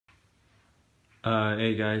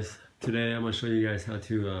Hey guys, today I'm gonna show you guys how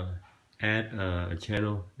to add a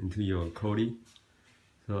channel into your Kodi.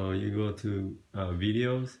 So you go to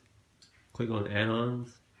videos, click on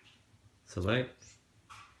add-ons, select,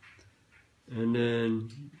 and then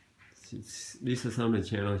these are some of the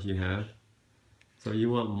channels you have. So you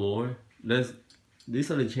want more. These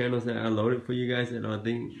are the channels that I loaded for you guys that I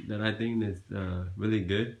think is really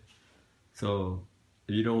good. So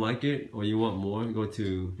if you don't like it or you want more, go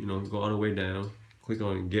all the way down, click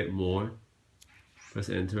on get more, press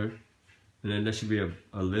enter, and then there should be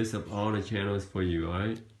a list of all the channels for you.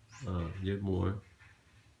 Alright, get more.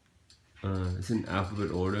 It's in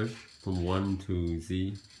alphabet order from 1 to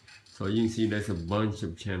Z, so you can see there's a bunch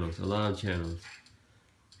of channels, a lot of channels,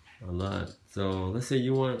 a lot. So let's say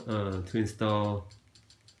you want to install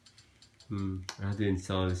I have to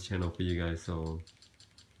install this channel for you guys, so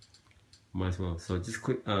might as well. So just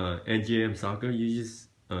click NGM Soccer. You just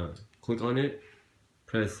click on it,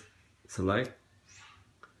 press select,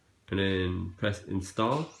 and then press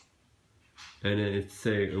install, and then it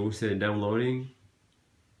will say downloading,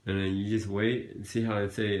 and then you just wait. See how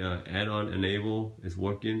it say add-on enable is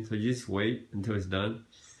working, so you just wait until it's done.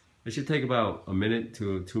 It should take about a minute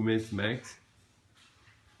to 2 minutes max.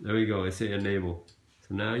 There we go, it say enable.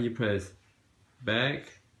 So now you press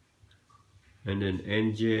back, and then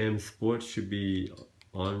NGM Sports should be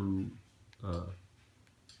on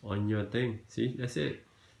your thing. See, that's it.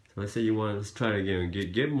 So let's say you want, let's try it again.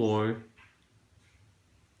 Get more.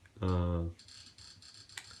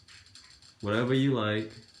 Whatever you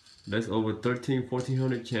like. There's over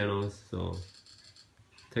 1,400 channels, so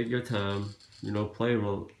take your time. Play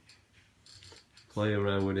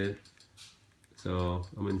around with it. So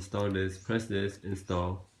I'm gonna install this. Press this,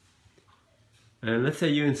 install. And let's say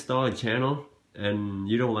you install a channel and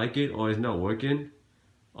you don't like it or it's not working,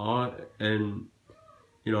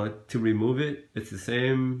 to remove it, it's the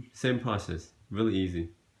same process, really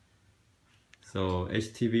easy. So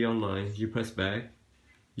HTV online, you press back,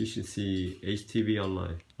 you should see HTV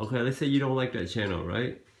online. Okay, let's say you don't like that channel,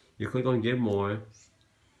 right? You click on get more,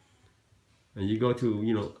 and you go to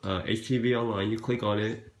HTV online, you click on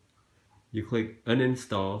it, you click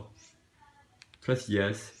uninstall, press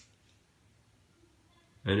yes,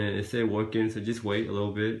 and then it says working, so just wait a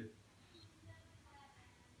little bit.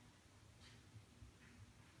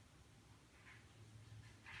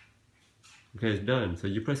 Okay, it's done. So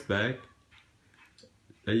you press back.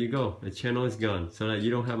 There you go. The channel is gone. So that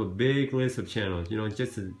you don't have a big list of channels.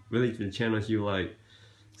 Just really the channels you like.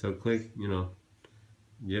 So click,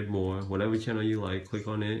 get more. Whatever channel you like, click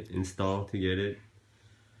on it, install to get it.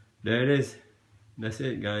 There it is. That's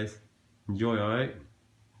it, guys. Enjoy, alright?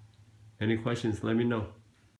 Any questions, let me know.